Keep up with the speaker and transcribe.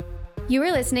You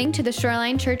are listening to the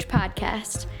Shoreline Church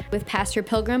Podcast with Pastor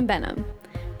Pilgrim Benham.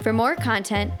 For more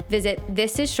content, visit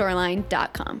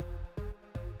thisisshoreline.com.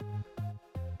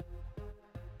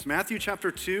 Matthew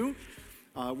chapter 2,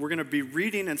 we're going to be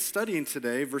reading and studying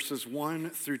today verses 1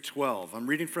 through 12. I'm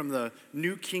reading from the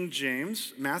New King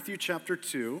James, Matthew chapter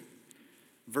 2,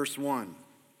 verse 1.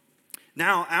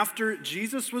 Now, after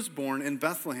Jesus was born in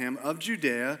Bethlehem of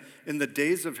Judea in the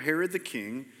days of Herod the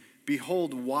king,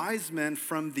 behold, wise men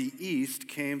from the east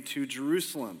came to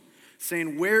Jerusalem,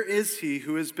 saying, "Where is he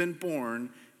who has been born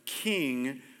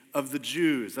King of the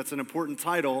Jews?" That's an important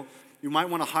title. You might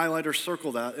want to highlight or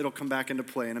circle that. It'll come back into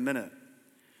play in a minute.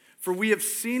 "For we have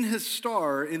seen his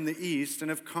star in the east and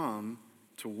have come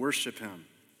to worship him."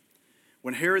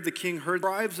 When Herod the king heard the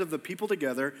tribes of the people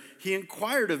together, he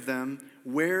inquired of them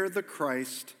where the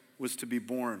Christ was to be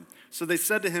born. So they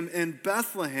said to him, "In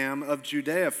Bethlehem of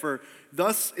Judea, for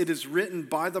thus it is written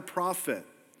by the prophet,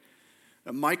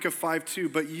 Micah 5:2,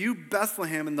 but you,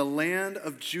 Bethlehem, in the land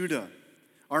of Judah,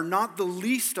 are not the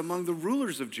least among the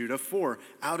rulers of Judah, for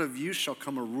out of you shall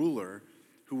come a ruler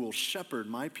who will shepherd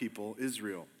my people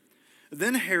Israel."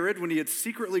 Then Herod, when he had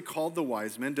secretly called the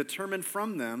wise men, determined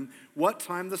from them what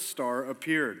time the star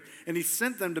appeared. And he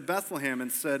sent them to Bethlehem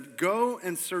and said, "Go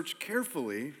and search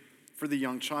carefully for the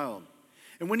young child.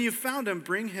 And when you have found him,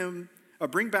 bring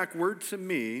back word to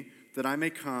me that I may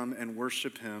come and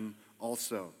worship him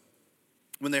also."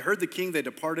 When they heard the king, they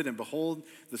departed, and behold,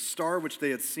 the star which they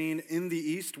had seen in the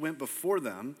east went before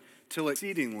them till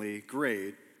exceedingly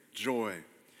great joy.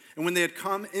 And when they had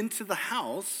come into the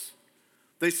house,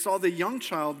 they saw the young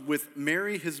child with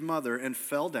Mary his mother and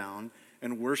fell down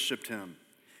and worshiped him.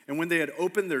 And when they had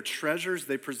opened their treasures,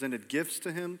 they presented gifts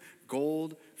to him,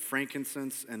 gold,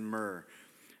 frankincense, and myrrh.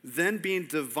 Then being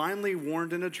divinely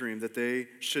warned in a dream that they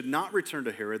should not return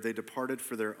to Herod, they departed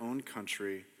for their own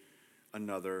country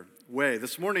another way.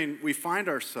 This morning, we find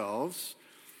ourselves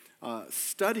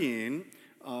studying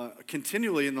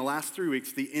continually in the last 3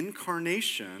 weeks the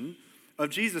incarnation of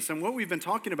Jesus. And what we've been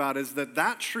talking about is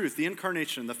that truth, the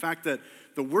incarnation, the fact that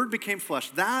the Word became flesh,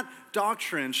 that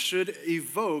doctrine should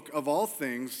evoke, of all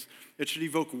things, it should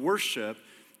evoke worship.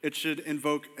 It should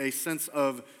invoke a sense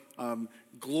of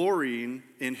glorying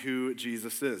in who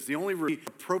Jesus is. The only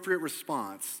appropriate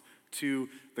response to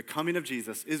the coming of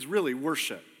Jesus is really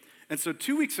worship. And so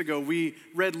 2 weeks ago, we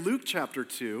read Luke chapter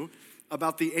 2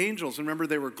 about the angels. Remember,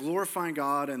 they were glorifying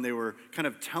God and they were kind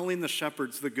of telling the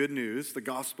shepherds the good news, the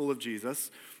gospel of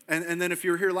Jesus. And then if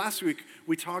you were here last week,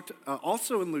 we talked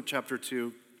also in Luke chapter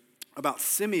 2 about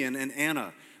Simeon and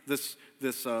Anna, this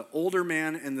older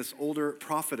man and this older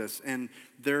prophetess, and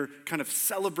their kind of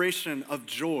celebration of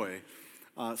joy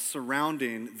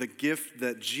surrounding the gift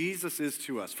that Jesus is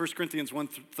to us. 1 Corinthians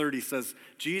 1:30 says,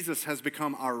 Jesus has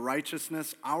become our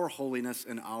righteousness, our holiness,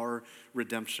 and our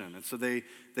redemption. And so they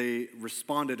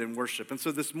responded in worship. And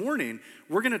so this morning,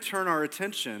 we're going to turn our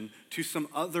attention to some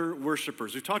other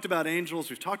worshipers. We've talked about angels,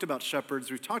 we've talked about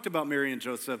shepherds, we've talked about Mary and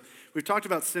Joseph, we've talked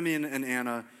about Simeon and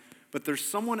Anna, but there's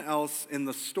someone else in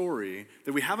the story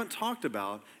that we haven't talked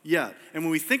about yet. And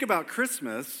when we think about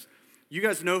Christmas, you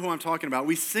guys know who I'm talking about.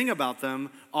 We sing about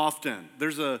them often.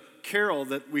 There's a carol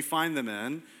that we find them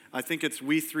in. I think it's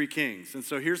 "We Three Kings." And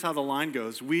so here's how the line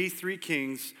goes. "We three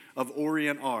kings of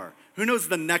Orient are." Who knows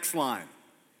the next line?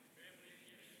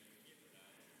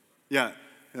 Yeah,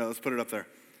 let's put it up there.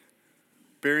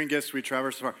 "Bearing gifts, we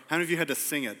traverse far." How many of you had to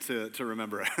sing it to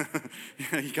remember it?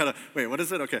 You gotta, wait, what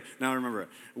is it? Okay, now I remember it.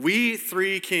 "We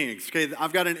Three Kings." Okay,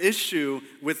 I've got an issue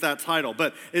with that title,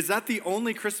 but is that the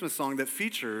only Christmas song that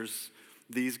features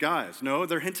these guys? No,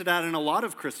 they're hinted at in a lot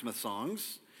of Christmas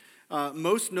songs,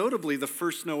 most notably the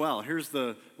first Noel. Here's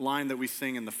the line that we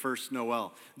sing in the first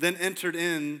Noel. "Then entered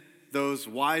in those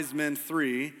wise men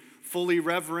three, full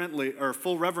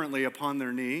reverently upon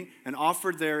their knee, and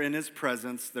offered there in his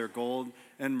presence their gold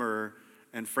and myrrh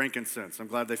and frankincense." I'm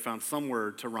glad they found some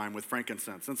word to rhyme with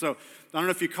frankincense. And so, I don't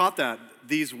know if you caught that,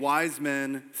 these wise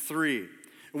men three.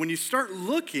 And when you start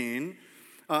looking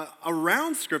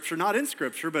around Scripture, not in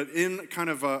Scripture, but in kind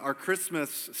of our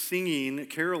Christmas singing,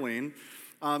 caroling,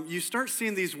 you start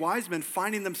seeing these wise men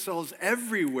finding themselves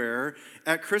everywhere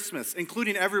at Christmas,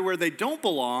 including everywhere they don't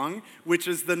belong, which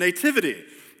is the nativity.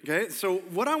 Okay, so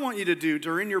what I want you to do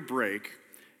during your break,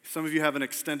 some of you have an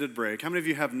extended break. How many of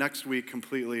you have next week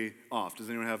completely off? Does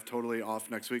anyone have totally off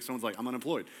next week? Someone's like, "I'm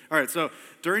unemployed." All right, so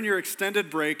during your extended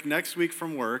break next week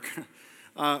from work,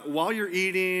 while you're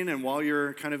eating and while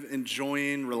you're kind of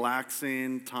enjoying,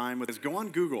 relaxing time with this, go on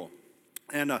Google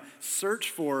and search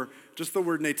for just the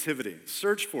word nativity.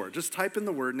 Search for it. Just type in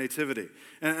the word nativity.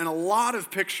 And a lot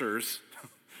of pictures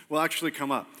will actually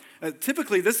come up.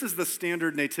 Typically, this is the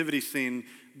standard nativity scene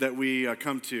that we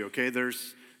come to, okay?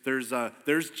 There's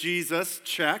Jesus,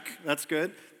 check, that's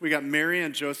good. We got Mary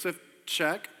and Joseph,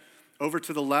 check. Over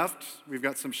to the left, we've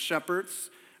got some shepherds.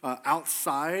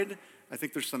 Outside, I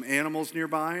think there's some animals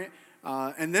nearby.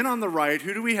 And then on the right,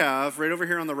 who do we have? Right over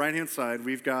here on the right-hand side,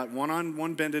 we've got one on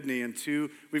one bended knee and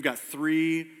we've got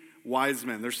three wise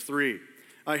men. There's three.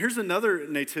 Here's another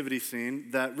nativity scene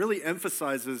that really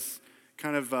emphasizes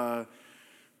kind of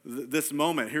this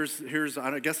moment. Here's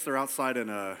I guess they're outside in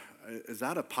is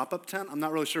that a pop-up tent? I'm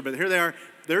not really sure, but here they are.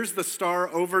 There's the star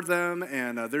over them,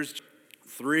 and there's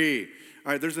three.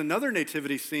 All right, there's another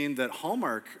nativity scene that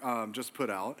Hallmark just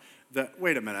put out.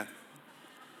 Wait a minute.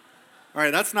 All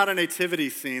right, that's not a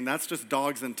nativity scene. That's just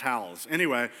dogs and towels.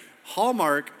 Anyway,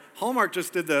 Hallmark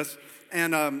just did this,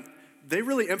 and they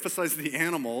really emphasized the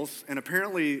animals, and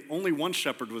apparently only one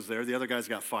shepherd was there. The other guys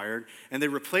got fired, and they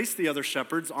replaced the other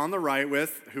shepherds on the right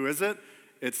with, who is it?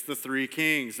 It's the three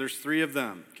kings. There's three of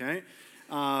them, okay?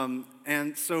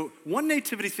 And so one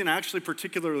nativity scene I actually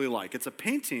particularly like. It's a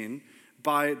painting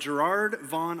by Gerard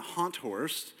von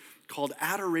Honthorst called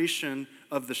Adoration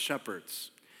of the Shepherds.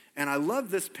 And I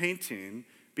love this painting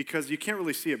because you can't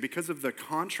really see it because of the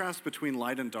contrast between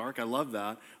light and dark. I love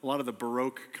that. A lot of the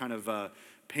Baroque kind of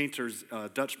painters,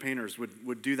 Dutch painters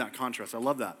would do that contrast. I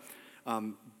love that.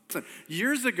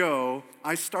 Years ago,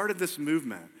 I started this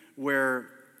movement where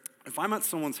if I'm at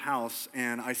someone's house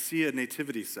and I see a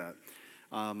nativity set,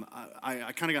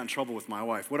 I kind of got in trouble with my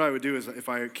wife. What I would do is if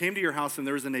I came to your house and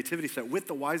there was a nativity set with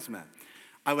the wise men,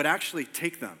 I would actually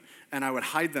take them and I would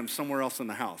hide them somewhere else in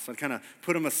the house. I'd kind of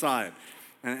put them aside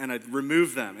and I'd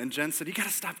remove them. And Jen said, you got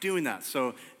to stop doing that.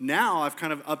 So now I've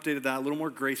kind of updated that, a little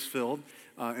more grace-filled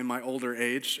in my older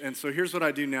age. And so here's what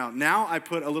I do now. Now I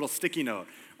put a little sticky note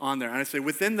on there and I say,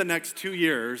 within the next 2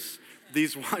 years,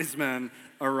 these wise men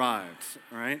arrived,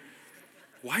 all right?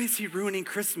 Why is he ruining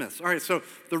Christmas? All right, so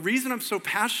the reason I'm so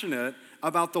passionate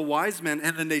about the wise men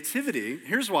and the nativity,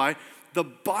 here's why. The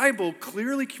Bible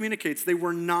clearly communicates they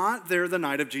were not there the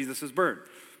night of Jesus' birth,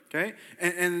 okay?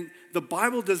 And the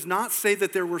Bible does not say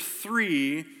that there were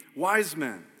three wise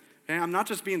men, okay? I'm not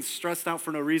just being stressed out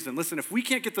for no reason. Listen, if we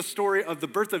can't get the story of the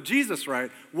birth of Jesus right,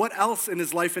 what else in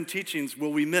his life and teachings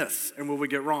will we miss and will we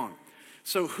get wrong?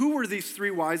 So who were these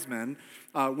three wise men?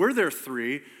 Were there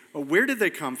three? Where did they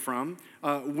come from?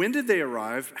 When did they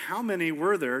arrive? How many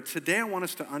were there? Today I want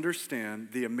us to understand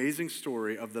the amazing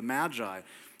story of the Magi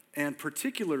and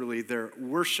particularly their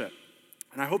worship.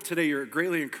 And I hope today you're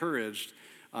greatly encouraged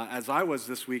as I was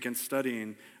this week in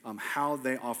studying how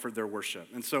they offered their worship.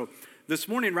 And so this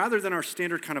morning, rather than our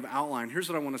standard kind of outline, here's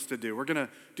what I want us to do. We're going to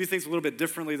do things a little bit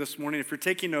differently this morning. If you're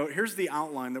taking note, here's the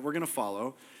outline that we're going to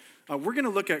follow. We're going to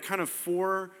look at kind of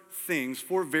four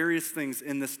various things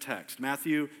in this text.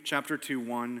 Matthew chapter 2,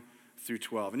 1 through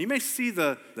 12. And you may see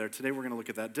there. Today we're going to look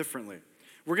at that differently.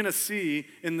 We're going to see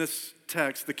in this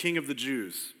text the King of the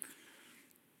Jews.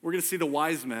 We're going to see the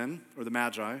wise men, or the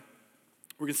Magi.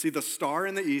 We're going to see the star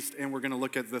in the east, and we're going to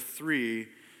look at the three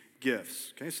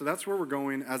gifts. Okay, so that's where we're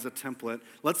going as a template.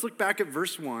 Let's look back at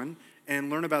verse 1 and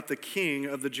learn about the King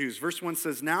of the Jews. Verse 1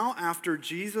 says, now after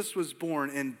Jesus was born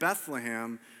in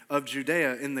Bethlehem of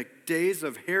Judea in the days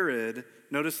of Herod,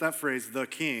 notice that phrase, the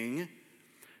king,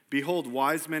 behold,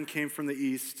 wise men came from the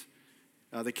east.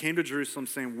 They came to Jerusalem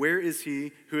saying, where is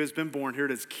he who has been born? Here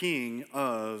it is, King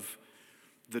of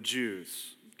the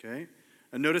Jews. Okay?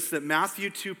 And notice that Matthew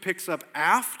 2 picks up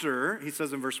after, he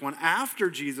says in verse 1, after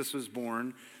Jesus was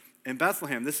born in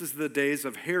Bethlehem. This is the days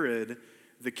of Herod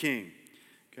the king.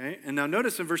 Okay, and now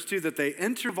notice in verse 2 that they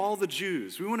enter of all the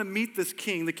Jews. We want to meet this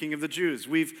king, the King of the Jews.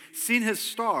 We've seen his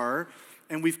star,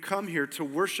 and we've come here to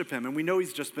worship him, and we know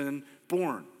he's just been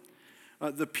born.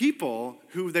 The people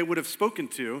who they would have spoken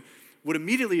to would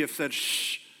immediately have said,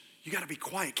 shh, you got to be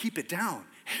quiet, keep it down.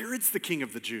 Herod's the king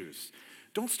of the Jews.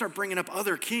 Don't start bringing up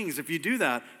other kings. If you do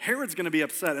that, Herod's going to be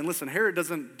upset. And listen, Herod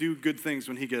doesn't do good things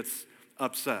when he gets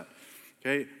upset.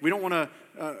 Okay, we don't want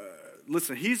to,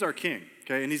 listen, he's our king.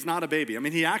 Okay, and he's not a baby. I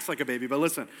mean, he acts like a baby, but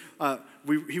listen,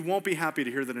 he won't be happy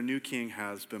to hear that a new king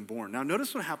has been born. Now,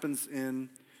 notice what happens in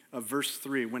verse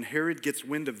 3 when Herod gets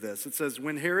wind of this. It says,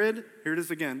 when Herod, here it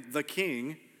is again, the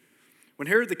king, when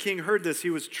Herod the king heard this, he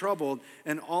was troubled,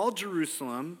 and all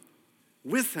Jerusalem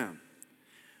with him.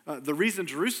 The reason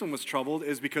Jerusalem was troubled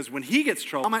is because when he gets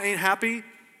troubled, Mama ain't happy.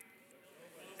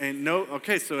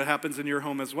 Okay, so it happens in your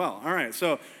home as well. All right,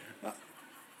 so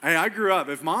hey, I grew up,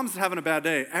 if mom's having a bad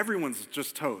day, everyone's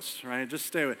just toast, right? Just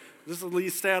stay out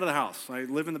of the house. I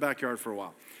live in the backyard for a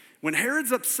while. When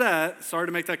Herod's upset, sorry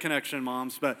to make that connection,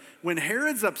 moms, but when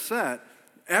Herod's upset,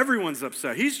 everyone's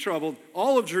upset. He's troubled,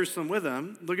 all of Jerusalem with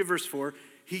him. Look at verse 4.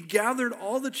 he gathered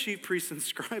all the chief priests and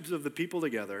scribes of the people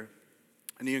together,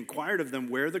 and he inquired of them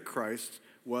where the Christ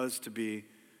was to be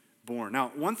born.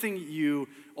 Now, one thing you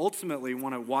ultimately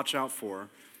want to watch out for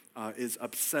is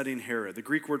upsetting Herod. The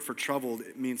Greek word for troubled,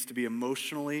 it means to be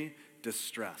emotionally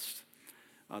distressed.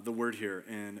 The word here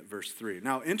in verse 3.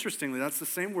 Now, interestingly, that's the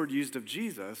same word used of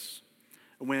Jesus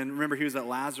when, remember, he was at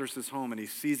Lazarus' home and he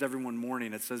sees everyone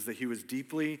mourning. It says that he was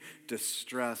deeply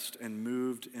distressed and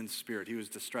moved in spirit. He was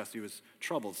distressed. He was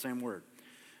troubled. Same word.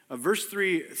 Verse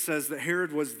 3 says that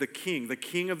Herod was the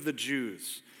king of the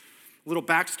Jews. A little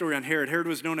backstory on Herod. Herod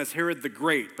was known as Herod the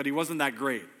Great, but he wasn't that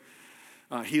great.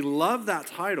 He loved that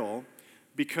title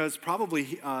because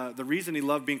probably the reason he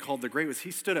loved being called the Great was he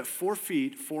stood at 4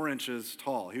 feet, 4 inches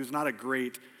tall. He was not a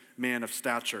great man of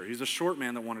stature. He was a short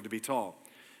man that wanted to be tall.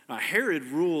 Herod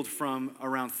ruled from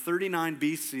around 39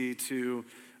 BC to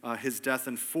his death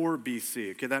in 4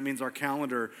 BC. Okay, that means our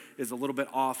calendar is a little bit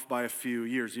off by a few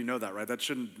years. You know that, right? That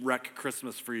shouldn't wreck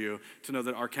Christmas for you to know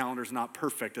that our calendar is not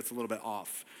perfect. It's a little bit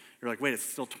off. You're like, wait, it's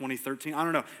still 2013? I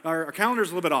don't know. Our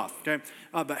calendar's a little bit off, okay?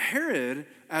 But Herod,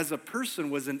 as a person,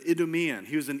 was an Idumean.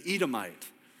 He was an Edomite,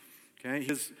 okay?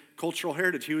 His cultural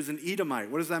heritage, he was an Edomite.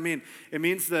 What does that mean? It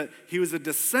means that he was a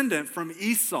descendant from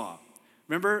Esau.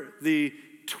 Remember the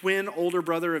twin older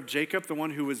brother of Jacob, the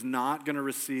one who was not going to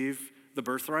receive the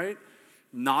birthright?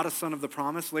 Not a son of the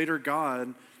promise. Later,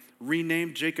 God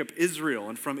renamed Jacob Israel,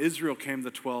 and from Israel came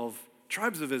the 12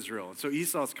 tribes of Israel. And so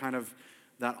Esau's kind of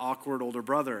that awkward older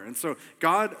brother. And so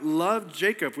God loved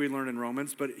Jacob, we learn in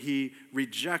Romans, but he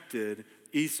rejected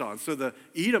Esau. And so the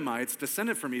Edomites,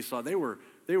 descended from Esau, they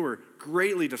were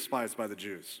greatly despised by the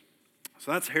Jews.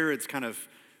 So that's Herod's kind of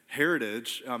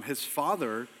heritage. His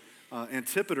father,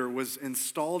 Antipater, was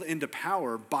installed into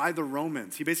power by the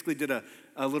Romans. He basically did a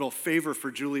little favor for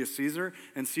Julius Caesar,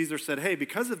 and Caesar said, hey,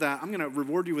 because of that, I'm going to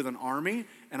reward you with an army,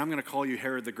 and I'm going to call you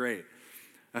Herod the Great.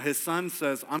 His son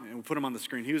says, we'll put him on the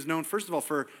screen. He was known, first of all,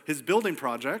 for his building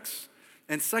projects,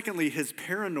 and secondly, his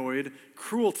paranoid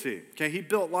cruelty. Okay, he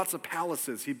built lots of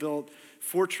palaces. He built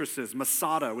fortresses,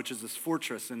 Masada, which is this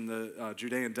fortress in the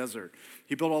Judean desert.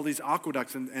 He built all these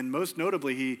aqueducts, and most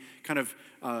notably, he kind of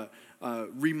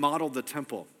remodeled the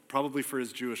temple, probably for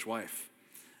his Jewish wife.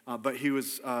 But he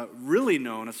was really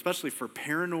known, especially for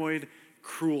paranoid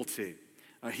cruelty.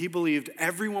 He believed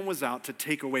everyone was out to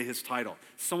take away his title.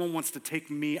 Someone wants to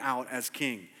take me out as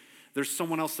king. There's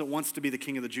someone else that wants to be the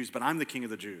king of the Jews, but I'm the king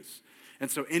of the Jews. And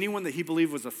so anyone that he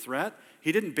believed was a threat,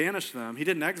 he didn't banish them, he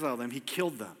didn't exile them, he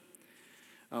killed them.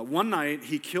 One night,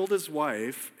 he killed his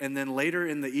wife, and then later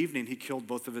in the evening, he killed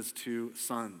both of his 2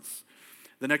 sons.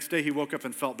 The next day, he woke up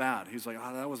and felt bad. He was like,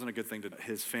 that wasn't a good thing to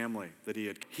his family that he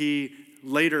had. He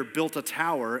later built a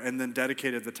tower and then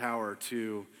dedicated the tower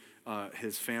to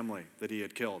his family that he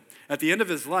had killed. At the end of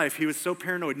his life, he was so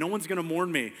paranoid, no one's going to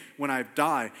mourn me when I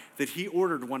die, that he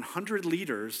ordered 100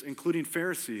 leaders, including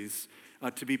Pharisees,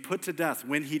 to be put to death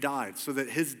when he died, so that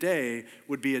his day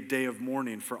would be a day of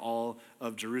mourning for all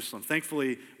of Jerusalem.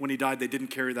 Thankfully, when he died, they didn't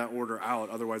carry that order out.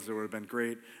 Otherwise, there would have been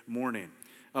great mourning.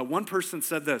 One person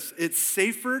said this, it's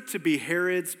safer to be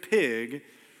Herod's pig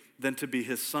than to be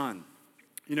his son.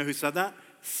 You know who said that?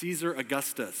 Caesar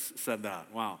Augustus said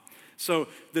that. Wow. So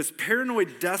this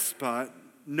paranoid despot,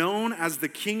 known as the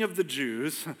king of the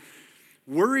Jews,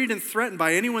 worried and threatened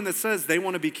by anyone that says they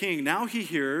want to be king, now he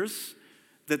hears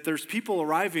that there's people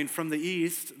arriving from the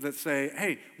east that say,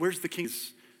 hey, where's the king?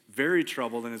 He's very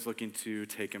troubled and is looking to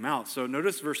take him out. So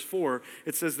notice verse 4,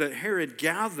 it says that Herod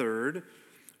gathered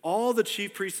all the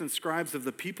chief priests and scribes of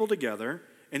the people together,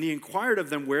 and he inquired of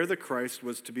them where the Christ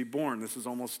was to be born. This is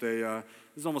almost a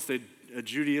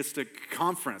Judaistic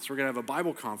conference. We're going to have a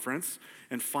Bible conference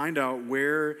and find out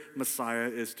where Messiah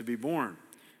is to be born.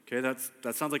 Okay,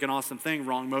 that sounds like an awesome thing.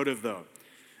 Wrong motive, though.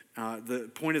 The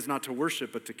point is not to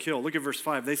worship, but to kill. Look at verse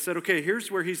 5. They said, okay,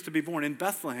 here's where he's to be born, in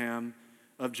Bethlehem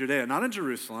of Judea. Not in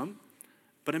Jerusalem,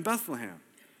 but in Bethlehem.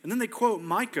 And then they quote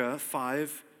Micah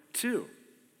 5:2.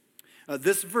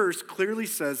 This verse clearly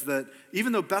says that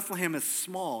even though Bethlehem is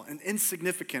small and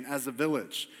insignificant as a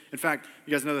village, in fact,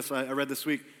 you guys know this, I read this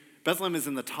week, Bethlehem is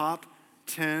in the top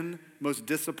 10 most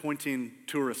disappointing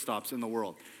tourist stops in the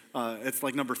world. It's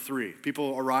like number 3.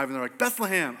 People arrive and they're like,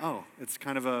 Bethlehem! Oh, it's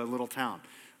kind of a little town,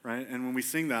 right? And when we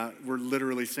sing that, we're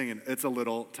literally singing, it's a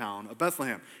little town of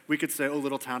Bethlehem. We could say, oh,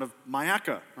 little town of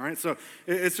Mayaca, all right? So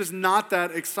it's just not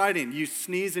that exciting. You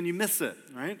sneeze and you miss it,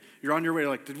 right? You're on your way,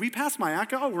 like, did we pass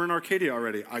Mayaca? Oh, we're in Arcadia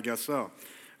already. I guess so,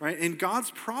 right? In God's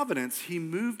providence, he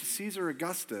moved Caesar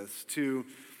Augustus to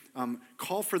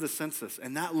call for the census,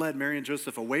 and that led Mary and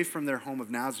Joseph away from their home of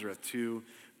Nazareth to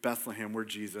Bethlehem, where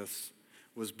Jesus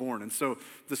was born. And so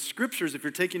the scriptures, if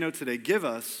you're taking note today, give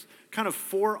us kind of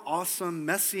 4 awesome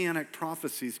messianic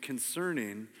prophecies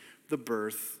concerning the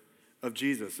birth of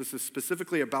Jesus. This is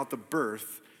specifically about the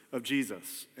birth of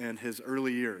Jesus and his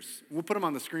early years. We'll put them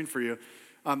on the screen for you.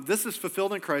 This is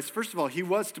fulfilled in Christ. First of all, he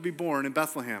was to be born in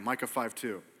Bethlehem, Micah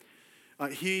 5:2.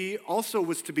 He also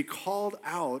was to be called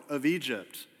out of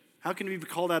Egypt. How can you be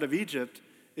called out of Egypt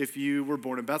if you were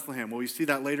born in Bethlehem? Well, you see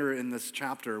that later in this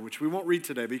chapter, which we won't read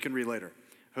today, but you can read later.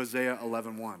 Hosea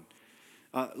 11:1.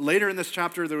 Later in this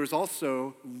chapter, there was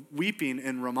also weeping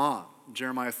in Ramah,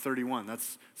 Jeremiah 31.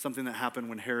 That's something that happened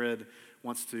when Herod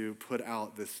wants to put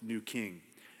out this new king.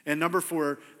 And number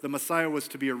 4, the Messiah was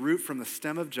to be a root from the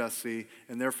stem of Jesse,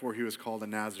 and therefore he was called a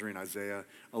Nazarene, Isaiah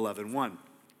 11:1.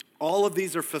 All of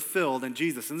these are fulfilled in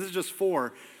Jesus, and this is just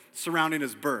 4 surrounding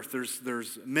his birth.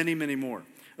 There's many, many more.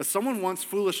 As someone once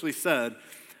foolishly said,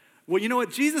 well, you know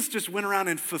what? Jesus just went around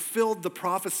and fulfilled the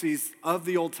prophecies of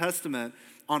the Old Testament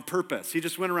on purpose. He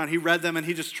just went around, he read them, and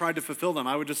he just tried to fulfill them.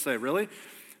 I would just say, really?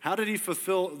 How did he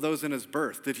fulfill those in his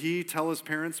birth? Did he tell his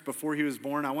parents before he was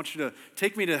born, I want you to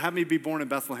take me to have me be born in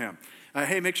Bethlehem?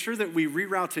 Hey, make sure that we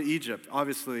reroute to Egypt.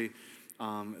 Obviously,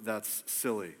 that's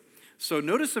silly. So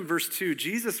notice in verse 2,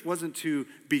 Jesus wasn't to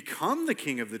become the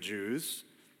king of the Jews.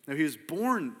 No, he was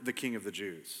born the king of the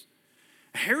Jews.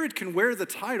 Herod can wear the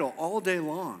title all day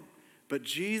long, but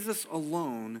Jesus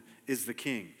alone is the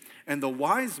king. And the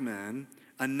wise men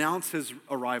announce his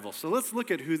arrival. So let's look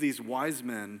at who these wise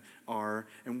men are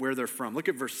and where they're from. Look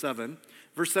at verse 7.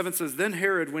 Verse 7 says, Then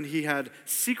Herod, when he had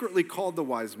secretly called the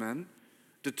wise men,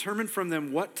 determined from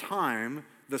them what time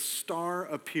the star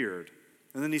appeared.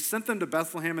 And then he sent them to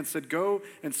Bethlehem and said, Go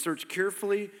and search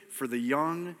carefully for the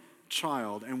young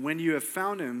child, and when you have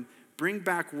found him, bring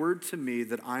back word to me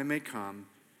that I may come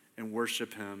and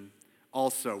worship him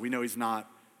also. We know he's not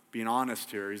being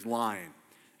honest here. He's lying.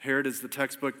 Herod is the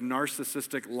textbook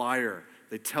narcissistic liar.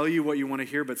 They tell you what you want to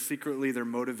hear, but secretly they're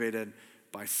motivated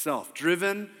by self,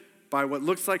 driven by what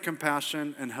looks like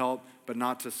compassion and help, but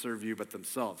not to serve you, but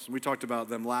themselves. We talked about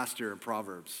them last year in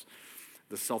Proverbs,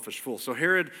 the selfish fool. So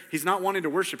Herod, he's not wanting to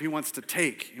worship. He wants to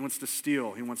take. He wants to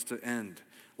steal. He wants to end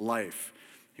life.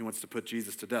 He wants to put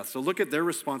Jesus to death. So look at their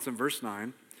response in verse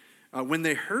 9. When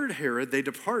they heard Herod, they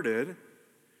departed.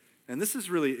 And this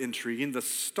is really intriguing. The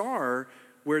star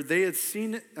where they had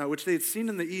seen, which they had seen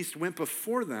in the east, went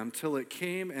before them till it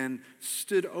came and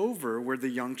stood over where the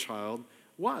young child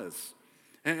was.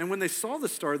 And when they saw the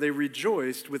star, they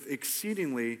rejoiced with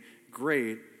exceedingly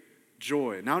great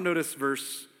joy. Now notice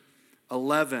verse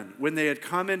 11. When they had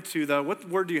come into the, what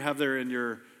word do you have there in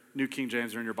your New King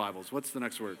James or in your Bibles? What's the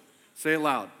next word? Say it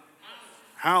loud.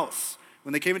 House.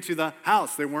 When they came into the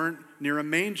house, they weren't near a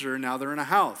manger, now they're in a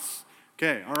house.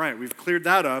 Okay, all right, we've cleared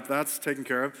that up. That's taken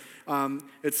care of.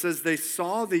 It says they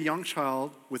saw the young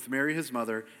child with Mary, his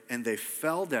mother, and they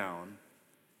fell down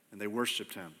and they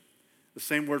worshiped him. The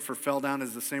same word for fell down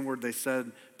is the same word they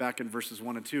said back in verses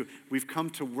 1 and 2. We've come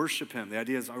to worship him. The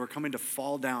idea is we're coming to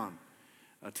fall down,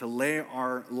 to lay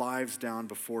our lives down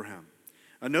before him.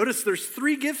 Notice there's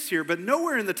 3 gifts here, but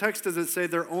nowhere in the text does it say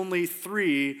there are only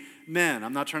 3 men.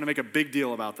 I'm not trying to make a big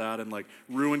deal about that and like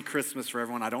ruin Christmas for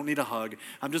everyone. I don't need a hug.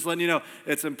 I'm just letting you know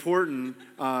it's important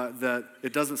that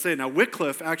it doesn't say. Now,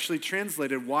 Wycliffe actually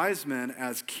translated wise men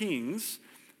as kings,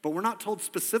 but we're not told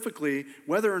specifically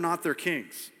whether or not they're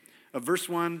kings. Verse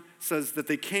 1 says that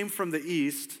they came from the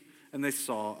east and they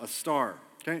saw a star.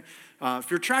 Okay, if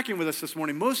you're tracking with us this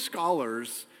morning, most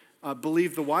scholars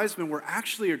believe the wise men were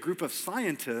actually a group of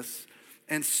scientists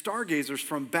and stargazers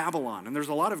from Babylon. And there's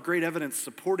a lot of great evidence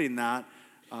supporting that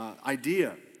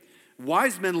idea.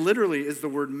 Wise men literally is the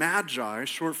word magi,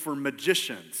 short for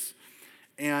magicians.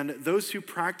 And those who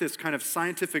practice kind of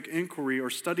scientific inquiry or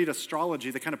studied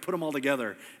astrology, they kind of put them all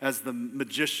together as the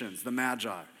magicians, the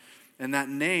magi. And that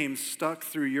name stuck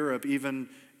through Europe even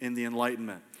in the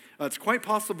Enlightenment. It's quite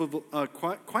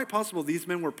possible these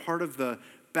men were part of the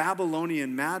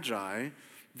Babylonian magi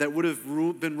that would have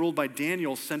been ruled by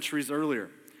Daniel centuries earlier.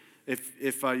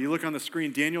 If you look on the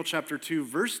screen, Daniel chapter 2,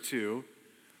 verse 2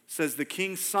 says the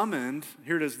king summoned,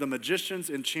 here it is, the magicians,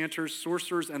 enchanters,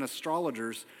 sorcerers, and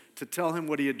astrologers to tell him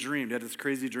what he had dreamed. He had this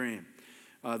crazy dream.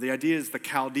 The idea is the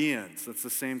Chaldeans. That's the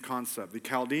same concept. The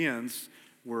Chaldeans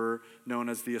were known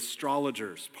as the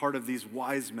astrologers, part of these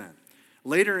wise men.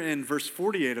 Later in verse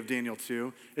 48 of Daniel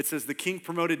 2, it says the king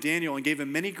promoted Daniel and gave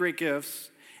him many great gifts,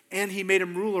 and he made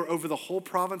him ruler over the whole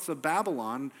province of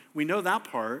Babylon. We know that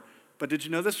part, but did you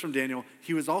know this from Daniel?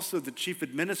 He was also the chief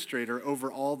administrator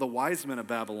over all the wise men of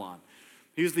Babylon.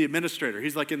 He was the administrator.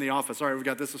 He's like in the office. All right, we've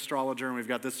got this astrologer and we've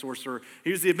got this sorcerer.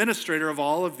 He was the administrator of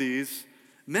all of these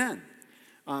men.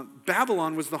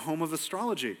 Babylon was the home of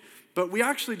astrology. But we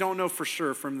actually don't know for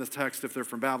sure from the text if they're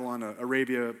from Babylon,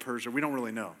 Arabia, Persia. We don't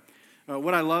really know.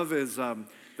 What I love is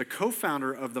the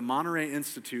co-founder of the Monterey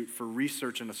Institute for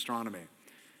Research in Astronomy,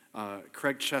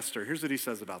 Craig Chester. Here's what he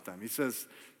says about them. He says,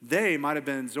 they might have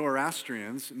been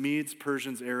Zoroastrians, Medes,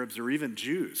 Persians, Arabs, or even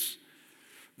Jews.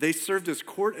 They served as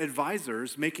court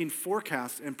advisors, making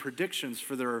forecasts and predictions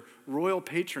for their royal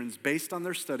patrons based on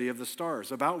their study of the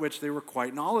stars, about which they were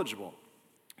quite knowledgeable.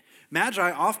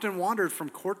 Magi often wandered from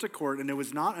court to court, and it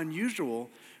was not unusual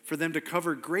for them to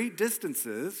cover great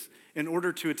distances in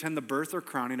order to attend the birth or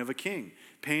crowning of a king,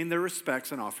 paying their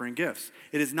respects and offering gifts.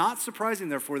 It is not surprising,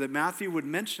 therefore, that Matthew would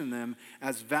mention them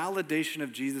as validation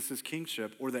of Jesus'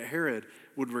 kingship, or that Herod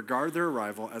would regard their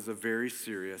arrival as a very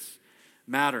serious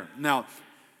matter. Now,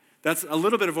 that's a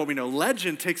little bit of what we know.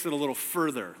 Legend takes it a little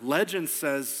further. Legend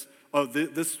says,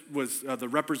 this was the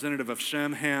representative of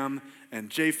Shem, Ham, and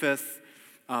Japheth.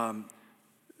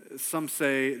 Some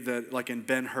say that, like in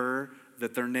Ben-Hur,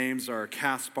 that their names are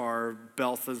Caspar,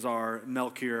 Balthazar,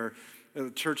 Melchior.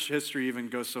 Church history even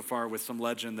goes so far with some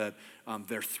legend that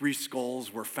their 3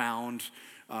 skulls were found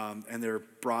and they're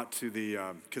brought to the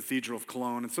Cathedral of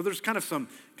Cologne. And so there's kind of some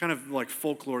kind of like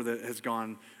folklore that has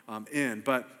gone in.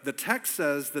 But the text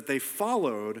says that they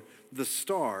followed the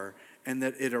star and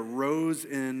that it arose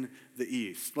in the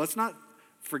east. Let's not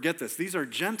forget this. These are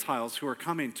Gentiles who are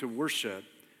coming to worship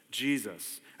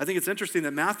Jesus. I think it's interesting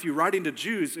that Matthew, writing to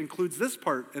Jews, includes this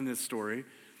part in this story,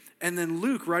 and then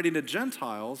Luke, writing to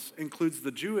Gentiles, includes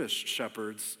the Jewish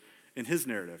shepherds in his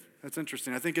narrative. That's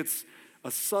interesting. I think it's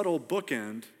a subtle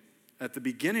bookend at the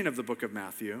beginning of the book of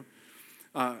Matthew.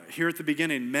 Here at the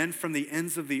beginning, men from the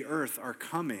ends of the earth are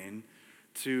coming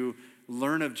to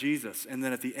learn of Jesus. And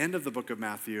then at the end of the book of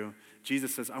Matthew,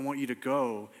 Jesus says, I want you to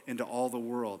go into all the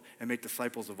world and make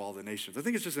disciples of all the nations. I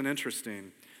think it's just an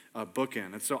interesting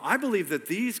bookend. And so I believe that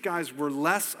these guys were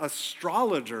less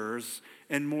astrologers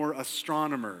and more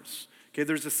astronomers. Okay,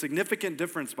 there's a significant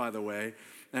difference, by the way,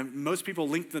 and most people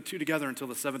link the two together until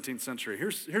the 17th century.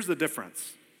 Here's the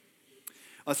difference.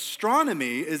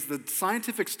 Astronomy is the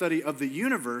scientific study of the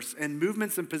universe and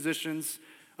movements and positions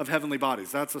of heavenly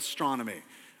bodies. That's astronomy. All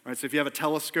right, so if you have a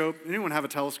telescope, anyone have a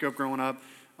telescope growing up?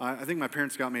 I think my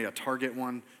parents got me a Target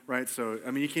one, right? So,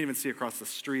 I mean, you can't even see across the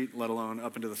street, let alone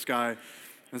up into the sky.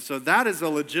 And so that is a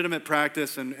legitimate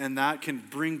practice, and that can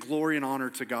bring glory and honor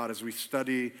to God as we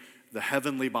study the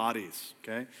heavenly bodies,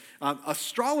 okay?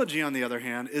 Astrology, on the other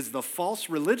hand, is the false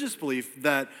religious belief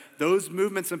that those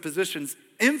movements and positions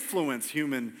influence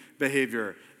human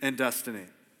behavior and destiny,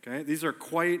 okay? These are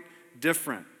quite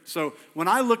different. So when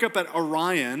I look up at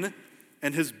Orion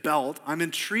and his belt, I'm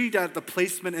intrigued at the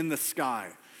placement in the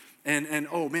sky. And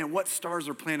oh man, what stars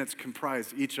or planets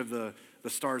comprise each of the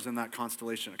stars in that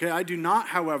constellation? Okay, I do not,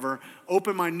 however,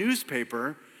 open my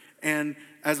newspaper and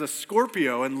as a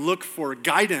Scorpio and look for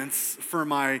guidance for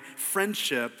my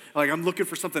friendship, like I'm looking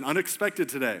for something unexpected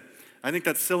today. I think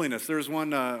that's silliness. There's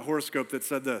one horoscope that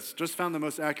said this, just found the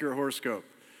most accurate horoscope.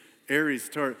 Aries,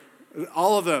 Taurus,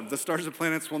 all of them, the stars and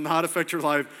planets will not affect your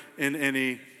life in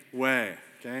any way,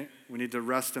 okay? We need to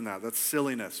rest in that. That's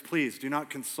silliness. Please do not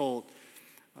consult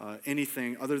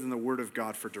anything other than the Word of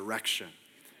God for direction.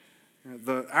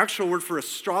 The actual word for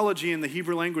astrology in the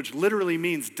Hebrew language literally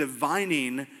means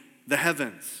divining the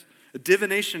heavens.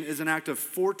 Divination is an act of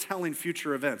foretelling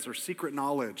future events or secret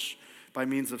knowledge by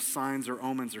means of signs or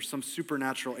omens or some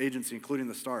supernatural agency, including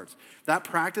the stars. That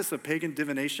practice of pagan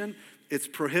divination, it's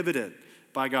prohibited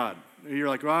by God. You're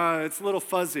like, it's a little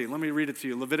fuzzy. Let me read it to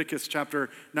you. Leviticus chapter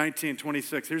 19,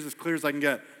 26. Here's as clear as I can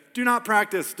get. Do not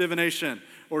practice divination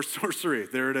or sorcery.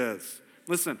 There it is.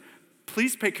 Listen,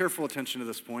 please pay careful attention to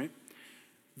this point.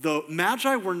 The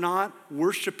Magi were not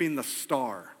worshiping the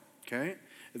star, okay?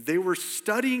 They were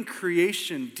studying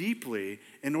creation deeply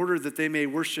in order that they may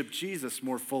worship Jesus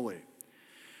more fully.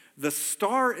 The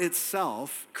star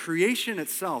itself, creation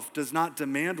itself, does not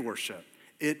demand worship.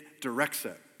 It directs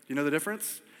it. You know the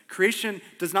difference? Creation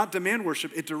does not demand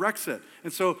worship, it directs it.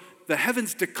 And so the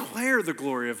heavens declare the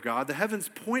glory of God. The heavens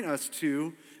point us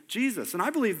to Jesus. And I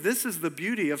believe this is the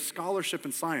beauty of scholarship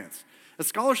and science.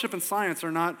 Scholarship and science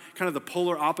are not kind of the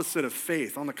polar opposite of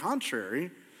faith. On the contrary,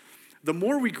 the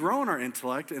more we grow in our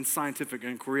intellect and scientific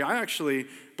inquiry, I actually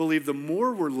believe the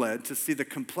more we're led to see the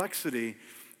complexity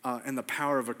and the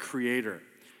power of a creator.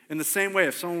 In the same way,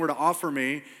 if someone were to offer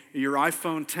me your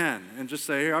iPhone 10 and just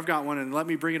say, here, I've got one, and let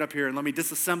me bring it up here and let me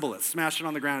disassemble it, smash it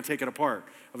on the ground and take it apart.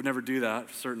 I would never do that,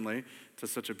 certainly, to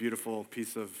such a beautiful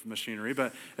piece of machinery.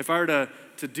 But if I were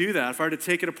to do that, if I were to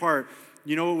take it apart,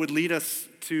 you know what would lead us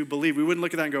to believe? We wouldn't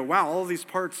look at that and go, wow, all of these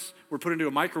parts were put into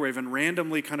a microwave and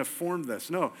randomly kind of formed this.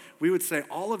 No, we would say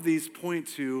all of these point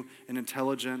to an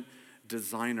intelligent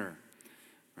designer.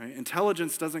 Right?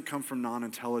 Intelligence doesn't come from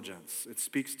non-intelligence. It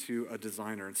speaks to a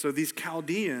designer. And so these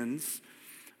Chaldeans,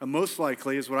 most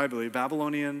likely is what I believe,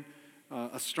 Babylonian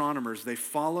astronomers, they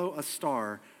follow a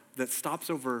star that stops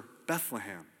over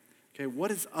Bethlehem. Okay,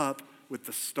 what is up with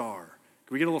the star?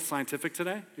 Can we get a little scientific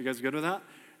today? You guys good with that?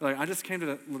 Like, I just came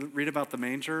to read about the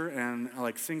manger and I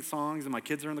like sing songs and my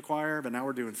kids are in the choir, but now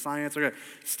we're doing science. Okay,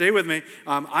 stay with me.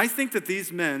 I think that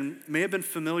these men may have been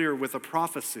familiar with a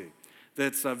prophecy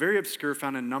that's very obscure,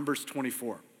 found in Numbers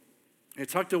 24.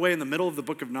 It's tucked away in the middle of the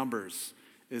book of Numbers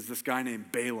is this guy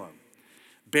named Balaam.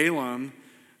 Balaam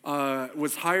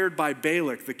was hired by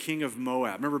Balak, the king of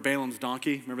Moab. Remember Balaam's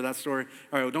donkey? Remember that story?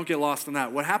 All right, well, don't get lost in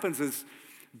that. What happens is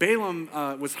Balaam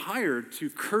was hired to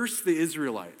curse the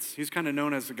Israelites. He's kind of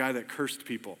known as the guy that cursed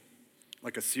people,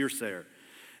 like a seersayer.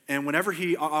 And whenever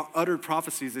he uttered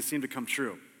prophecies, they seemed to come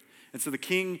true. And so the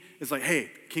king is like,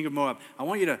 hey, king of Moab, I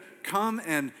want you to come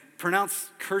and pronounce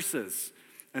curses.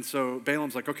 And so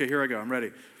Balaam's like, okay, here I go, I'm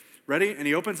ready. Ready? And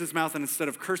he opens his mouth, and instead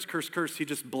of curse, curse, curse, he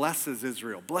just blesses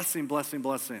Israel. Blessing, blessing,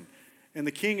 blessing. And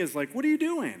the king is like, what are you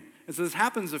doing? And so this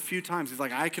happens a few times. He's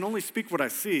like, I can only speak what I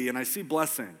see, and I see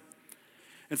blessing.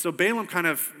 And so Balaam kind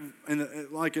of, in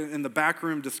the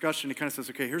backroom discussion, he kind of says,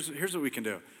 okay, here's what we can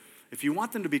do. If you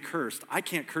want them to be cursed, I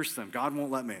can't curse them. God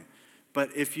won't let me. But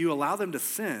if you allow them to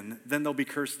sin, then they'll be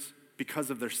cursed because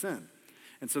of their sin.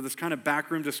 And so this kind of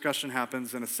backroom discussion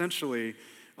happens, and essentially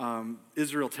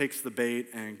Israel takes the bait,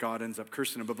 and God ends up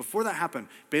cursing them. But before that happened,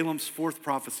 Balaam's fourth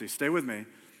prophecy, stay with me.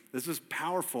 This is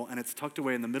powerful, and it's tucked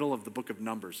away in the middle of the book of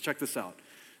Numbers. Check this out.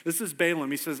 This is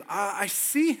Balaam. He says, I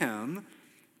see him,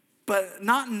 but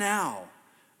not now.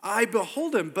 I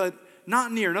behold him, but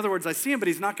not near. In other words, I see him, but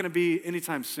he's not going to be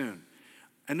anytime soon.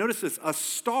 And notice this, a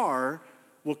star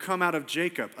will come out of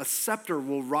Jacob. A scepter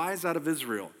will rise out of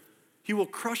Israel. He will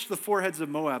crush the foreheads of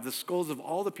Moab, the skulls of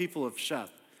all the people of Sheth.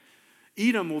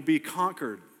 Edom will be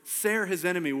conquered. Seir, his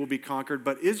enemy, will be conquered,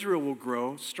 but Israel will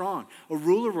grow strong. A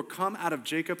ruler will come out of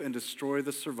Jacob and destroy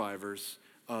the survivors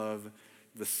of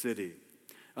the city.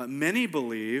 Many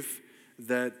believe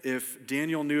that if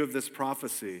Daniel knew of this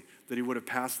prophecy, that he would have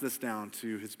passed this down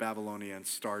to his Babylonian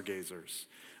stargazers.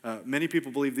 Many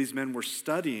people believe these men were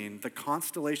studying the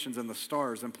constellations and the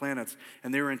stars and planets,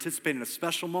 and they were anticipating a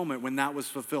special moment when that was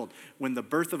fulfilled, when the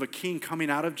birth of a king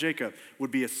coming out of Jacob would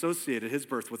be associated, his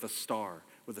birth, with a star,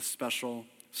 with a special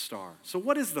star. So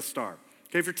what is the star?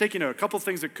 Okay, if you're taking a couple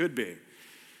things it could be,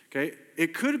 okay,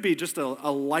 it could be just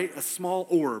a small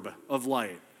orb of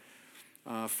light.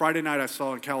 Friday night I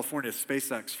saw in California,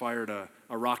 SpaceX fired a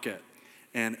rocket,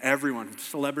 and everyone,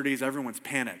 celebrities, everyone's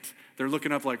panicked. They're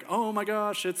looking up like, oh my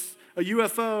gosh, it's a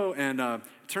UFO. And it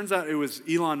turns out it was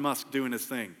Elon Musk doing his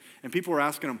thing. And people were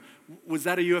asking him, was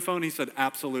that a UFO? And he said,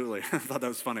 absolutely. I thought that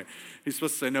was funny. He's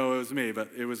supposed to say, no, it was me, but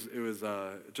it was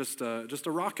just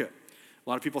a rocket. A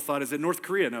lot of people thought, is it North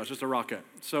Korea? No, it's just a rocket.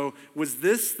 So was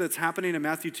this that's happening in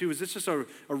Matthew 2, is this just a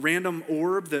random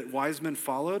orb that wise men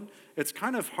followed? It's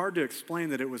kind of hard to explain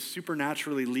that it was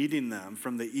supernaturally leading them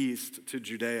from the east to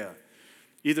Judea.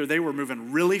 Either they were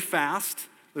moving really fast,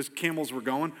 those camels were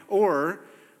going, or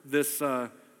this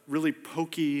really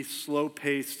pokey,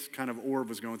 slow-paced kind of orb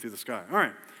was going through the sky. All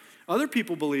right. Other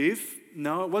people believe,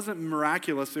 no, it wasn't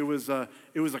miraculous. It was a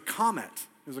comet.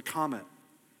 It was a comet.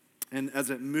 And as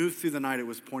it moved through the night, it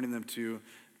was pointing them to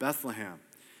Bethlehem.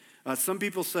 Some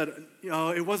people said,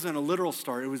 it wasn't a literal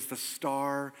star. It was the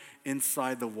star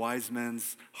inside the wise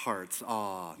men's hearts.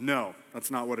 No, that's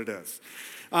not what it is.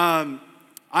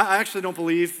 I actually don't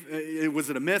believe, was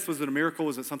it a myth? Was it a miracle?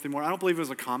 Was it something more? I don't believe it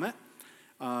was a comet.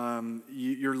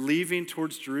 You're leaving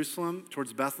towards Jerusalem,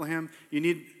 towards Bethlehem. You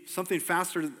need something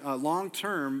faster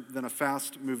long-term than a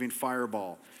fast-moving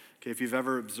fireball. Okay, if you've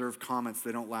ever observed comets,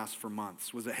 they don't last for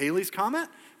months. Was it Halley's Comet?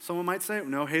 Someone might say.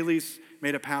 No, Halley's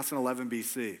made it past in 11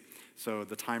 BC, so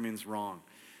the timing's wrong.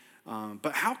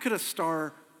 But how could a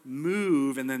star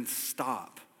move and then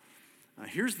stop?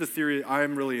 Here's the theory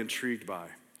I'm really intrigued by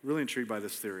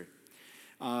this theory.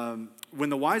 When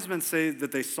the wise men say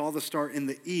that they saw the star in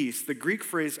the east, the Greek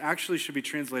phrase actually should be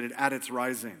translated at its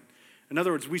rising. In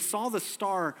other words, we saw the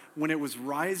star when it was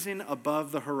rising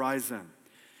above the horizon.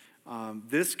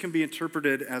 This can be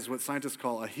interpreted as what scientists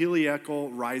call a heliacal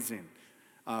rising.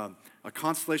 A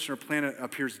constellation or planet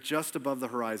appears just above the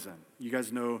horizon. You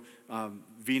guys know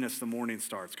Venus, the morning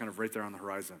star. It's kind of right there on the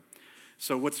horizon.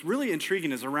 So what's really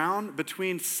intriguing is around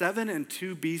between 7 and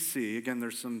 2 BC, again,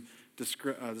 there's some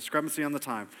discrepancy on the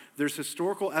time, there's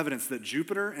historical evidence that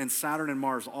Jupiter and Saturn and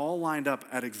Mars all lined up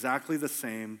at exactly the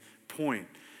same point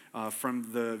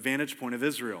from the vantage point of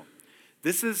Israel.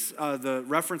 This is the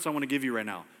reference I want to give you right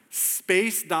now.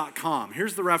 Space.com.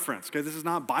 Here's the reference. Okay, this is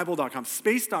not Bible.com.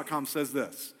 Space.com says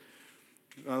this.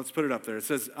 Let's put it up there. It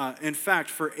says, in fact,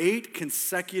 for 8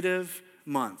 consecutive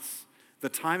months, the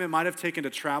time it might have taken to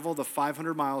travel the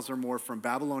 500 miles or more from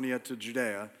Babylonia to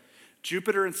Judea,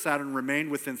 Jupiter and Saturn remained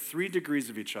within 3 degrees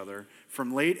of each other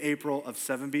from late April of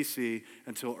 7 BC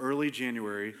until early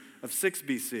January of 6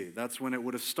 BC. That's when it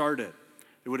would have started.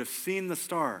 They would have seen the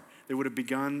star. They would have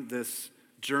begun this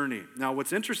journey. Now,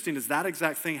 what's interesting is that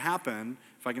exact thing happened,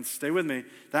 if I can stay with me,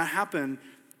 that happened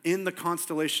in the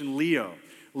constellation Leo.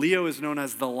 Leo is known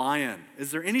as the lion. Is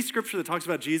there any scripture that talks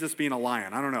about Jesus being a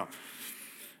lion? I don't know.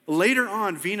 Later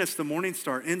on, Venus, the morning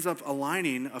star, ends up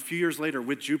aligning a few years later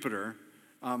with Jupiter,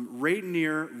 right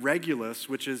near Regulus,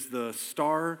 which is the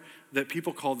star that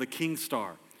people call the king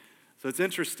star. So it's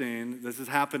interesting. This is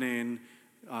happening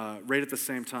right at the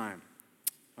same time.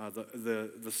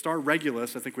 The star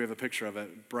Regulus, I think we have a picture of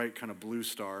it, bright kind of blue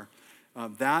star.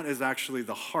 That is actually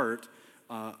the heart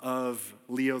of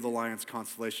Leo the Lion's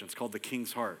constellation. It's called the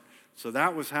King's Heart. So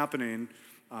that was happening.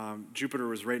 Jupiter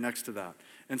was right next to that.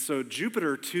 And so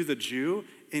Jupiter, to the Jew,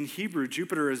 in Hebrew,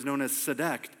 Jupiter is known as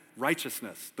Sedek,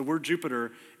 righteousness. The word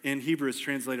Jupiter in Hebrew is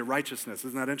translated righteousness.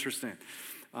 Isn't that interesting?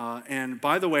 And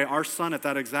by the way, our sun at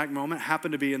that exact moment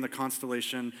happened to be in the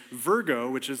constellation Virgo,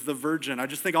 which is the Virgin. I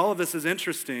just think all of this is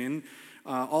interesting.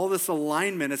 All this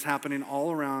alignment is happening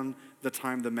all around the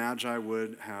time the Magi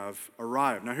would have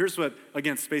arrived. Now here's what,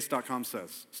 again, space.com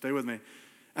says. Stay with me.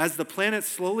 As the planets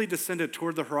slowly descended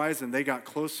toward the horizon, they got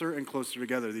closer and closer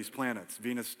together, these planets,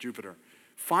 Venus, Jupiter.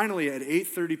 Finally, at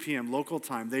 8:30 p.m. local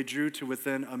time, they drew to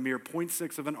within a mere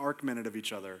 0.6 of an arc minute of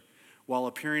each other while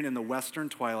appearing in the western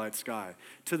twilight sky.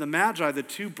 To the Magi, the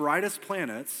 2 brightest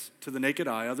planets to the naked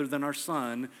eye, other than our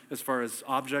sun, as far as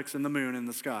objects in the moon in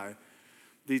the sky,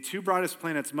 the 2 brightest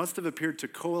planets must have appeared to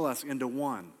coalesce into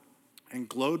one and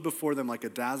glowed before them like a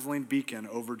dazzling beacon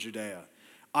over Judea.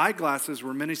 Eyeglasses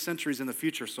were many centuries in the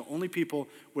future, so only people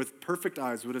with perfect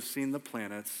eyes would have seen the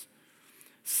planets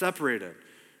separated.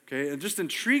 Okay, and just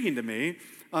intriguing to me.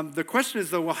 The question is,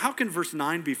 though, well, how can verse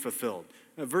 9 be fulfilled?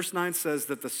 Verse 9 says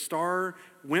that the star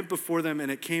went before them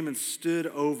and it came and stood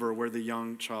over where the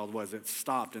young child was. It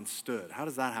stopped and stood. How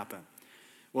does that happen?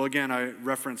 Well, again, I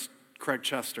referenced Craig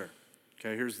Chester.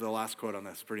 Okay, here's the last quote on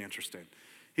this, pretty interesting.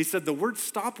 He said the word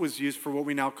stop was used for what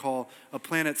we now call a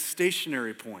planet's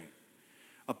stationary point.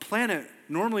 A planet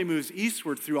normally moves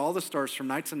eastward through all the stars from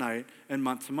night to night and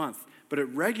month to month, but it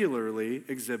regularly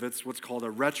exhibits what's called a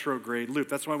retrograde loop.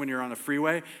 That's why when you're on a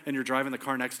freeway and you're driving the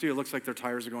car next to you, it looks like their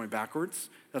tires are going backwards.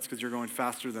 That's because you're going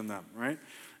faster than them, right?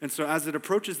 And so as it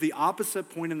approaches the opposite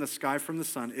point in the sky from the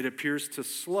sun, it appears to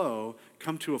slow,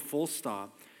 come to a full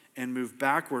stop, and move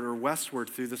backward or westward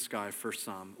through the sky for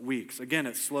some weeks. Again,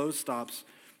 it slows, stops,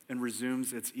 and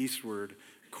resumes its eastward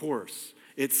course.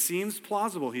 It seems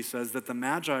plausible, he says, that the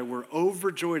Magi were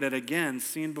overjoyed at again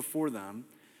seeing before them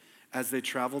as they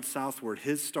traveled southward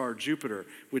his star Jupiter,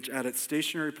 which at its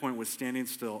stationary point was standing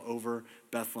still over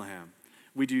Bethlehem.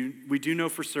 We do know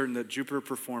for certain that Jupiter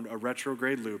performed a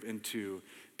retrograde loop in 2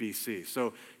 BC.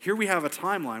 So here we have a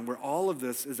timeline where all of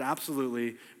this is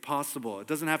absolutely possible. It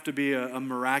doesn't have to be a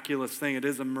miraculous thing. It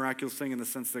is a miraculous thing in the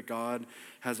sense that God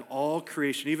has all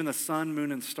creation, even the sun,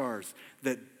 moon, and stars,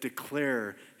 that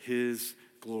declare his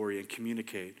glory and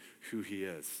communicate who he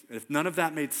is. If none of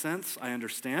that made sense, I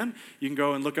understand. You can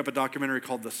go and look up a documentary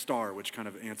called The Star, which kind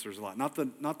of answers a lot. Not the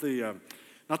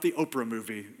Oprah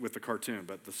movie with the cartoon,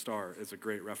 but The Star is a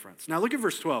great reference. Now look at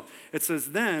verse 12. It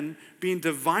says, then, being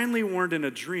divinely warned in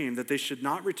a dream that they should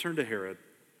not return to Herod,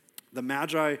 the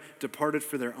Magi departed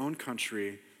for their own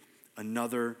country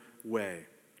another way.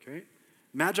 Okay?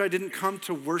 Magi didn't come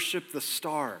to worship the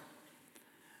star.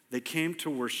 They came to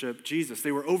worship Jesus.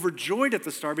 They were overjoyed at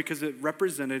the star because it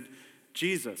represented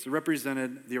Jesus. It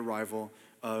represented the arrival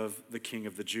of the King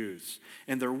of the Jews.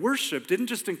 And their worship didn't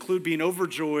just include being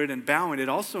overjoyed and bowing, it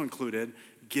also included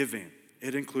giving.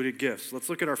 It included gifts. Let's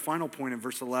look at our final point in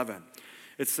verse 11.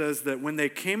 It says that when they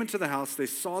came into the house, they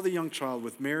saw the young child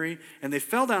with Mary, and they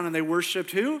fell down and they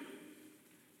worshiped who?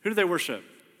 Who did they worship?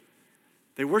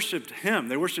 They worshiped him.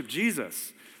 They worshiped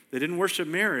Jesus. They didn't worship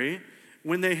Mary.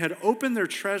 When they had opened their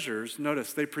treasures,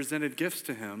 notice, they presented gifts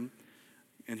to him.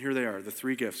 And here they are, the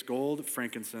 3 gifts: gold,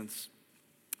 frankincense,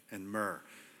 and myrrh.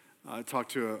 I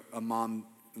talked to a mom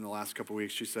in the last couple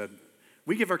weeks. She said,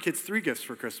 we give our kids 3 gifts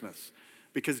for Christmas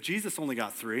because Jesus only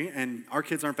got 3, and our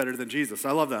kids aren't better than Jesus.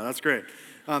 I love that. That's great.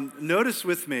 Notice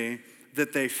with me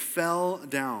that they fell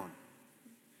down.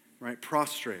 right?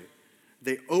 Prostrate.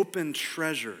 They opened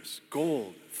treasures,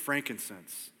 gold,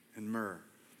 frankincense, and myrrh.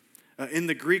 In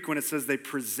the Greek, when it says they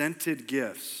presented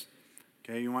gifts,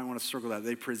 okay, you might want to circle that.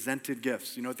 They presented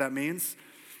gifts. You know what that means?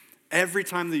 Every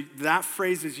time that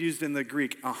phrase is used in the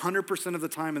Greek, 100% of the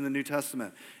time in the New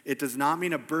Testament, it does not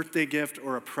mean a birthday gift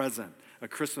or a present, a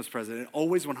Christmas present. It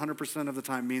always 100% of the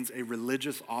time means a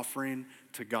religious offering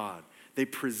to God. They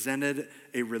presented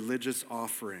a religious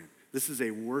offering. This is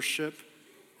a worship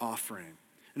offering.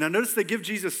 And now notice they give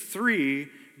Jesus 3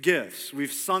 gifts.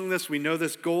 We've sung this, we know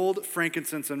this: gold,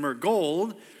 frankincense, and myrrh.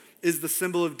 Gold is the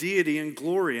symbol of deity and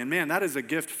glory. And man, that is a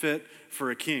gift fit for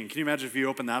a king. Can you imagine if you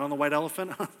opened that on the white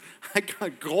elephant? I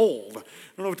got gold. I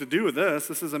don't know what to do with this.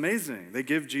 This is amazing. They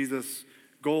give Jesus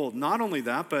gold. Not only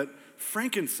that, but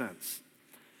frankincense.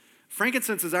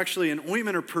 Frankincense is actually an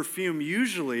ointment or perfume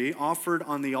usually offered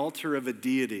on the altar of a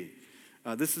deity.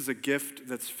 This is a gift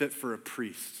that's fit for a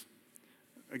priest.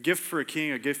 A gift for a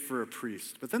king, a gift for a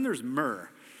priest. But then there's myrrh.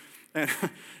 And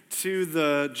to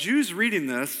the Jews reading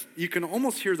this, you can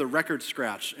almost hear the record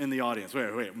scratch in the audience.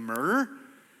 Wait, myrrh?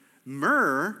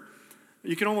 Myrrh?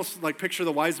 You can almost like picture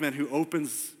the wise man who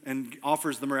opens and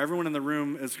offers the myrrh. Everyone in the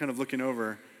room is kind of looking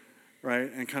over,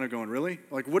 right? And kind of going, really?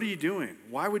 Like, what are you doing?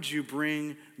 Why would you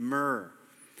bring myrrh?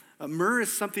 Myrrh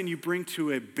is something you bring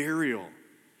to a burial.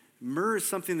 Myrrh is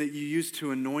something that you use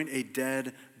to anoint a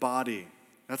dead body.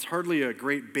 That's hardly a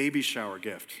great baby shower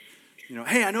gift. You know,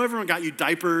 hey, I know everyone got you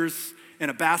diapers and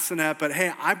a bassinet, but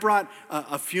hey, I brought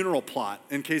a funeral plot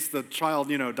in case the child,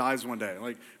 dies one day.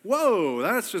 Like, whoa,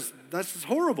 that's just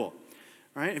horrible,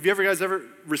 right? Have you guys ever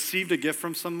received a gift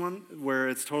from someone where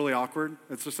it's totally awkward?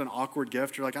 It's just an awkward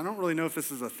gift. You're like, I don't really know if this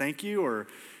is a thank you or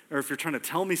if you're trying to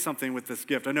tell me something with this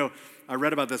gift. I know I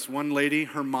read about this one lady,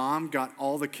 her mom got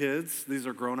all the kids, these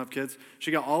are grown-up kids, she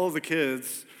got all of the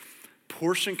kids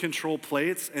portion control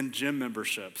plates and gym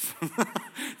memberships.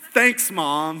 Thanks,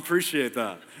 Mom. Appreciate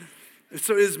that.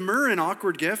 So is myrrh an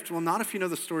awkward gift? Well, not if you know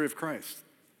the story of Christ.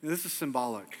 This is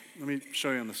symbolic. Let me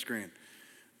show you on the screen.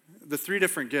 The 3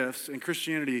 different gifts in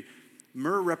Christianity,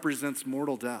 myrrh represents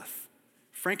mortal death.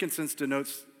 Frankincense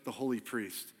denotes the holy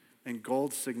priest, and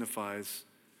gold signifies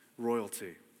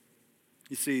royalty.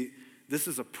 You see, this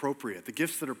is appropriate. The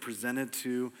gifts that are presented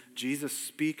to Jesus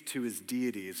speak to his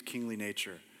deity, his kingly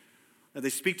nature. They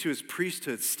speak to his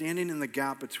priesthood, standing in the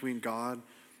gap between God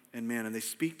and man. And they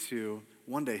speak to,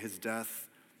 one day, his death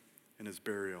and his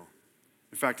burial.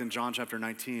 In fact, in John chapter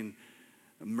 19,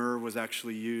 myrrh was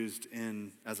actually used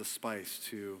as a spice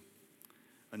to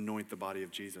anoint the body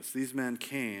of Jesus. These men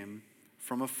came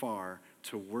from afar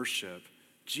to worship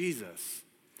Jesus.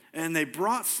 And they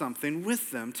brought something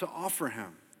with them to offer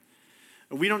him.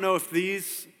 We don't know if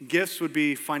these gifts would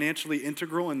be financially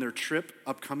integral in their trip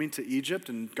upcoming to Egypt,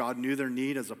 and God knew their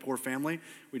need as a poor family.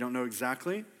 We don't know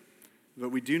exactly, but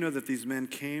we do know that these men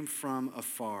came from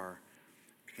afar.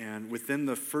 And within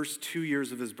the first 2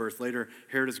 years of his birth, later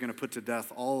Herod is going to put to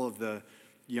death all of the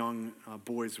young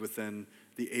boys within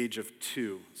the age of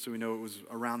 2. So we know it was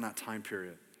around that time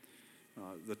period.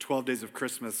 The 12 days of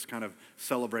Christmas kind of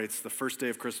celebrates the first day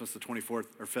of Christmas, the 24th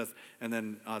or 5th, and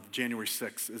then January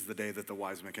 6th is the day that the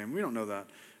wise men came. We don't know that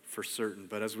for certain,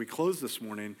 but as we close this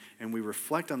morning and we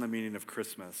reflect on the meaning of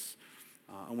Christmas,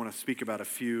 I want to speak about a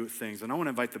few things, and I want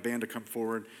to invite the band to come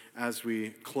forward as we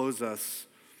close us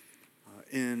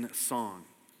in song.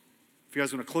 If you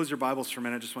guys want to close your Bibles for a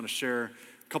minute, I just want to share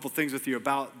a couple things with you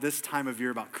about this time of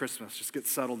year, about Christmas. Just get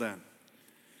settled in.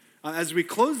 As we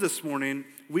close this morning,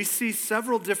 we see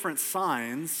several different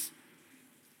signs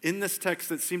in this text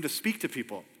that seem to speak to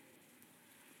people.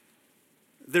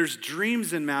 There's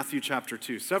dreams in Matthew chapter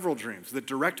 2, several dreams that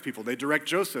direct people. They direct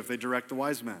Joseph, they direct the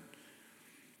wise men,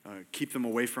 keep them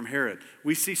away from Herod.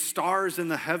 We see stars in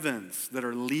the heavens that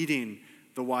are leading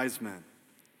the wise men.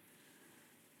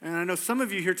 And I know some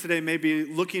of you here today may be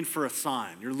looking for a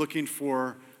sign. You're looking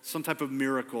for some type of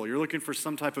miracle. You're looking for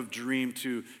some type of dream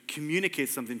to communicate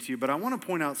something to you. But I want to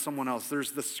point out someone else.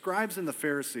 There's the scribes and the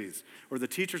Pharisees, or the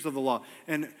teachers of the law.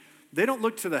 And they don't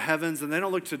look to the heavens and they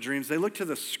don't look to dreams. They look to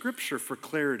the scripture for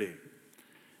clarity.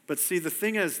 But see, the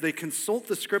thing is, they consult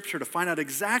the scripture to find out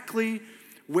exactly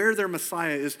where their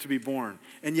Messiah is to be born.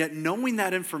 And yet, knowing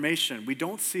that information, we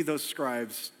don't see those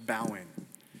scribes bowing.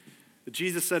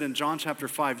 Jesus said in John chapter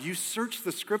 5, you search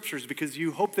the scriptures because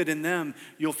you hope that in them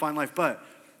you'll find life. But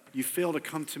you fail to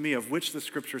come to me, of which the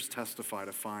scriptures testify,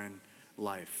 to find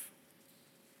life.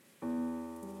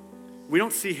 We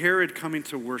don't see Herod coming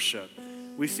to worship.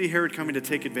 We see Herod coming to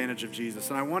take advantage of Jesus.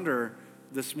 And I wonder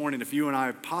this morning if you and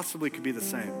I possibly could be the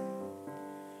same.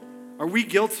 Are we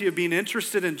guilty of being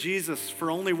interested in Jesus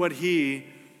for only what he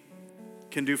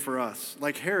can do for us?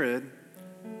 Like Herod,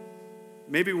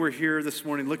 Maybe we're here this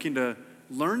morning looking to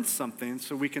learn something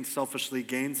so we can selfishly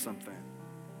gain something.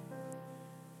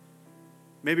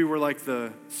 Maybe we're like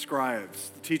the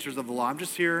scribes, the teachers of the law. I'm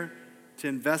just here to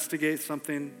investigate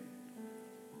something,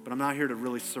 but I'm not here to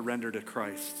really surrender to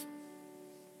Christ.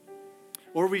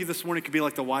 Or we this morning could be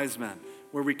like the wise men,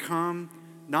 where we come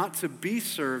not to be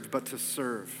served, but to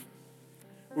serve.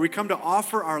 Where we come to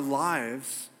offer our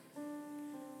lives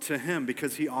to him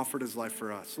because he offered his life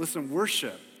for us. Listen,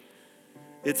 worship,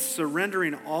 it's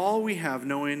surrendering all we have,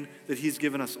 knowing that he's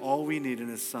given us all we need in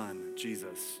his son,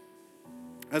 Jesus.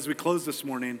 As we close this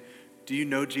morning, do you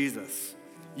know Jesus?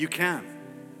 You can.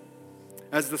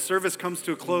 As the service comes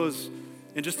to a close,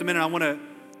 in just a minute, I want to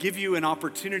give you an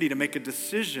opportunity to make a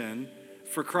decision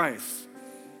for Christ.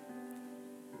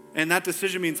 And that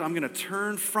decision means I'm going to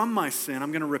turn from my sin.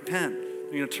 I'm going to repent.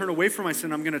 I'm going to turn away from my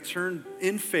sin. I'm going to turn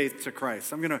in faith to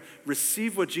Christ. I'm going to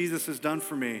receive what Jesus has done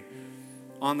for me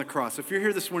on the cross. If you're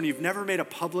here this morning, you've never made a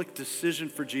public decision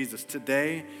for Jesus,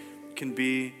 today can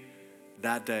be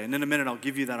that day. And in a minute, I'll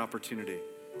give you that opportunity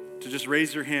to just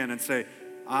raise your hand and say,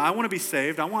 I want to be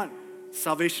saved. I want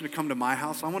salvation to come to my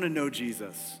house. I want to know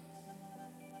Jesus.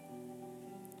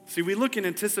 See, we look in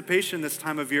anticipation this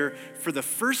time of year for the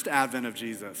first advent of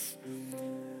Jesus,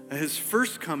 his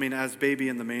first coming as baby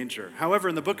in the manger. However,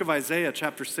 in the book of Isaiah,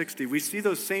 chapter 60, we see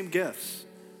those same gifts.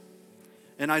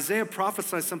 And Isaiah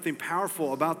prophesies something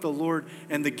powerful about the Lord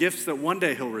and the gifts that one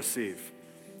day he'll receive.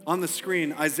 On the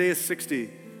screen, Isaiah 60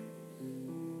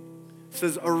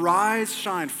 says, "Arise,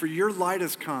 shine, for your light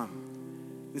has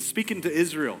come." He's speaking to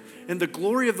Israel. "And the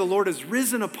glory of the Lord has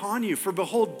risen upon you. For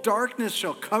behold, darkness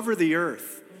shall cover the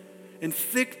earth, and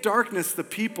thick darkness the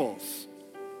peoples."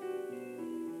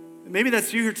 Maybe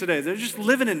that's you here today. They're just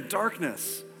living in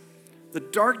darkness. The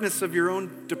darkness of your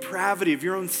own depravity, of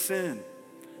your own sin.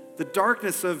 The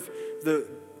darkness of the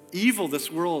evil this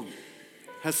world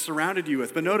has surrounded you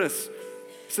with. But notice, it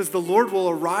says, "The Lord will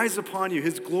arise upon you.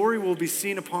 His glory will be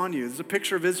seen upon you." This is a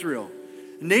picture of Israel.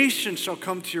 "Nations shall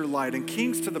come to your light, and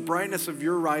kings to the brightness of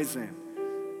your rising.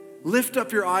 Lift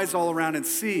up your eyes all around and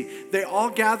see. They all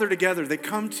gather together. They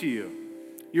come to you.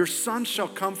 Your sons shall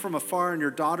come from afar, and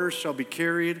your daughters shall be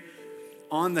carried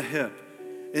on the hip.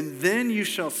 And then you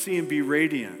shall see and be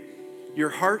radiant. Your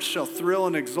heart shall thrill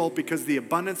and exult, because the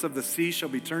abundance of the sea shall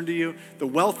be turned to you. The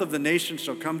wealth of the nations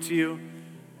shall come to you."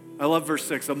 I love verse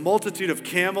 6. "A multitude of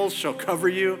camels shall cover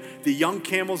you, the young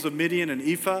camels of Midian and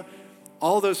Ephah.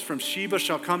 All those from Sheba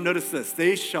shall come." Notice this.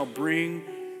 "They shall bring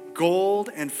gold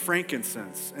and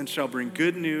frankincense, and shall bring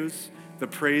good news, the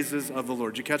praises of the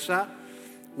Lord." Did you catch that?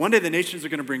 One day the nations are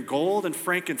going to bring gold and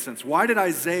frankincense. Why did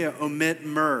Isaiah omit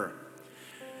myrrh?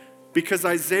 Because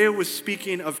Isaiah was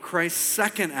speaking of Christ's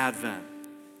second advent,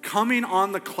 coming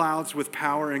on the clouds with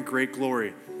power and great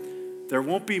glory. There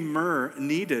won't be myrrh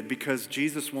needed because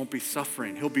Jesus won't be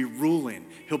suffering. He'll be ruling.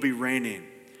 He'll be reigning.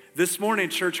 This morning,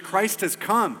 church, Christ has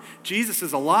come. Jesus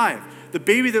is alive. The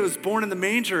baby that was born in the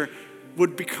manger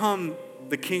would become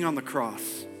the king on the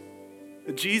cross.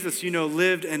 Jesus,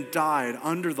 lived and died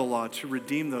under the law to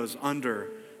redeem those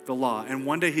under the law. And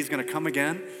one day he's going to come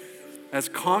again as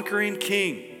conquering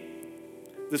king.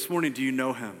 This morning, do you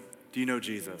know him? Do you know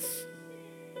Jesus?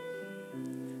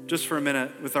 Just for a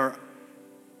minute, with our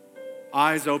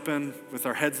eyes open, with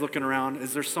our heads looking around,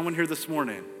 is there someone here this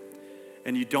morning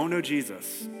and you don't know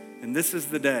Jesus? And this is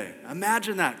the day.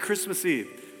 Imagine that, Christmas Eve.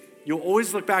 You'll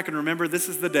always look back and remember this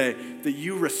is the day that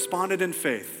you responded in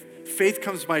faith. Faith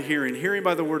comes by hearing, hearing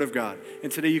by the word of God. And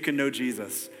today you can know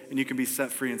Jesus and you can be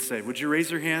set free and saved. Would you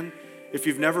raise your hand if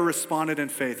you've never responded in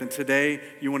faith and today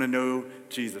you want to know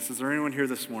Jesus? Is there anyone here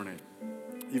this morning?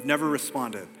 You've never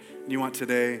responded and you want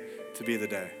today to be the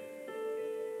day.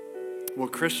 Well,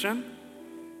 Christian,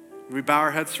 we bow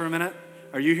our heads for a minute.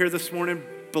 Are you here this morning,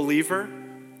 believer?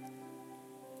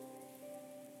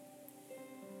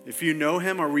 If you know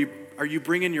him, are you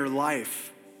bringing your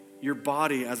life, your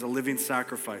body as a living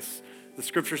sacrifice? The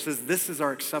scripture says this is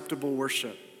our acceptable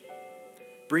worship.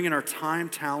 Bringing our time,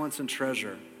 talents, and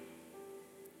treasure.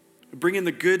 Bringing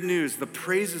the good news, the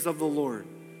praises of the Lord.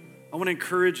 I want to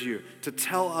encourage you to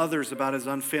tell others about his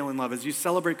unfailing love. As you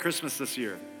celebrate Christmas this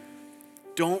year,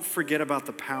 don't forget about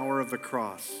the power of the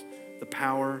cross, the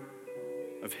power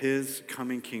of his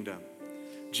coming kingdom.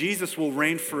 Jesus will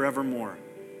reign forevermore.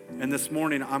 And this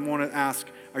morning, I want to ask,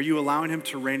 are you allowing him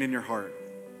to reign in your heart?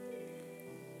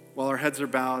 While our heads are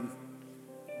bowed,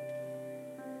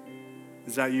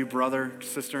 is that you, brother,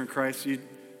 sister in Christ? You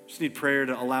just need prayer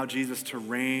to allow Jesus to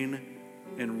reign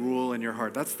and rule in your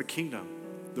heart. That's the kingdom,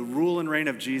 the rule and reign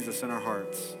of Jesus in our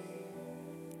hearts.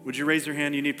 Would you raise your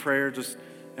hand? You need prayer.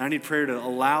 I need prayer to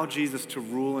allow Jesus to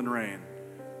rule and reign.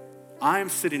 I'm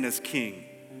sitting as king,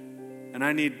 and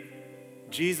I need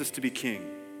Jesus to be king.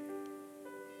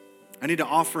 I need to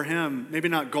offer him, maybe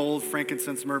not gold,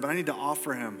 frankincense, myrrh, but I need to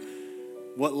offer him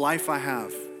what life I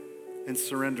have and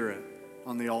surrender it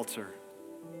on the altar.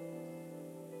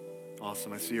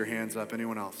 Awesome. I see your hands up.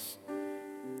 Anyone else?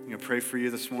 I'm going to pray for you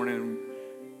this morning.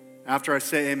 After I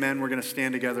say amen, we're going to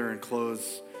stand together and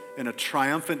close in a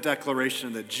triumphant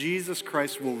declaration that Jesus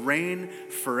Christ will reign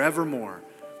forevermore.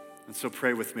 And so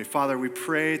pray with me. Father, we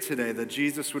pray today that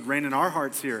Jesus would reign in our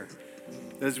hearts here.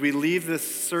 That as we leave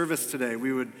this service today,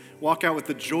 we would walk out with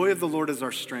the joy of the Lord as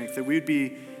our strength, that we would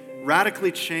be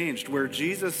radically changed where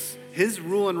Jesus, his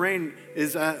rule and reign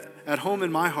is at home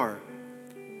in my heart.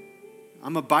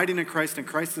 I'm abiding in Christ and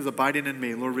Christ is abiding in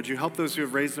me. Lord, would you help those who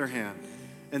have raised their hand?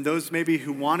 And those maybe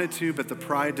who wanted to, but the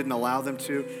pride didn't allow them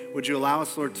to, would you allow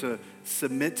us, Lord, to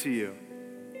submit to you?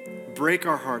 Break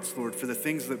our hearts, Lord, for the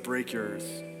things that break yours.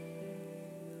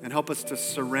 And help us to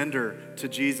surrender to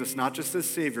Jesus, not just as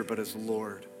Savior, but as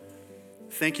Lord.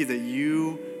 Thank you that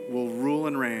you will rule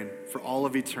and reign for all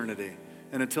of eternity.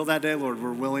 And until that day, Lord,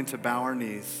 we're willing to bow our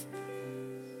knees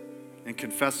and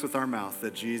confess with our mouth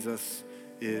that Jesus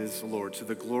is Lord, to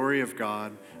the glory of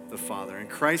God the Father. In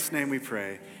Christ's name we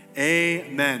pray,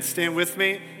 amen. Stand with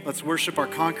me. Let's worship our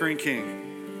conquering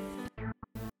King.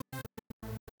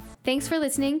 Thanks for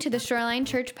listening to the Shoreline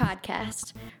Church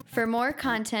podcast. For more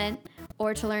content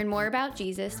or to learn more about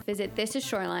Jesus, visit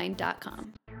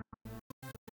thisisshoreline.com.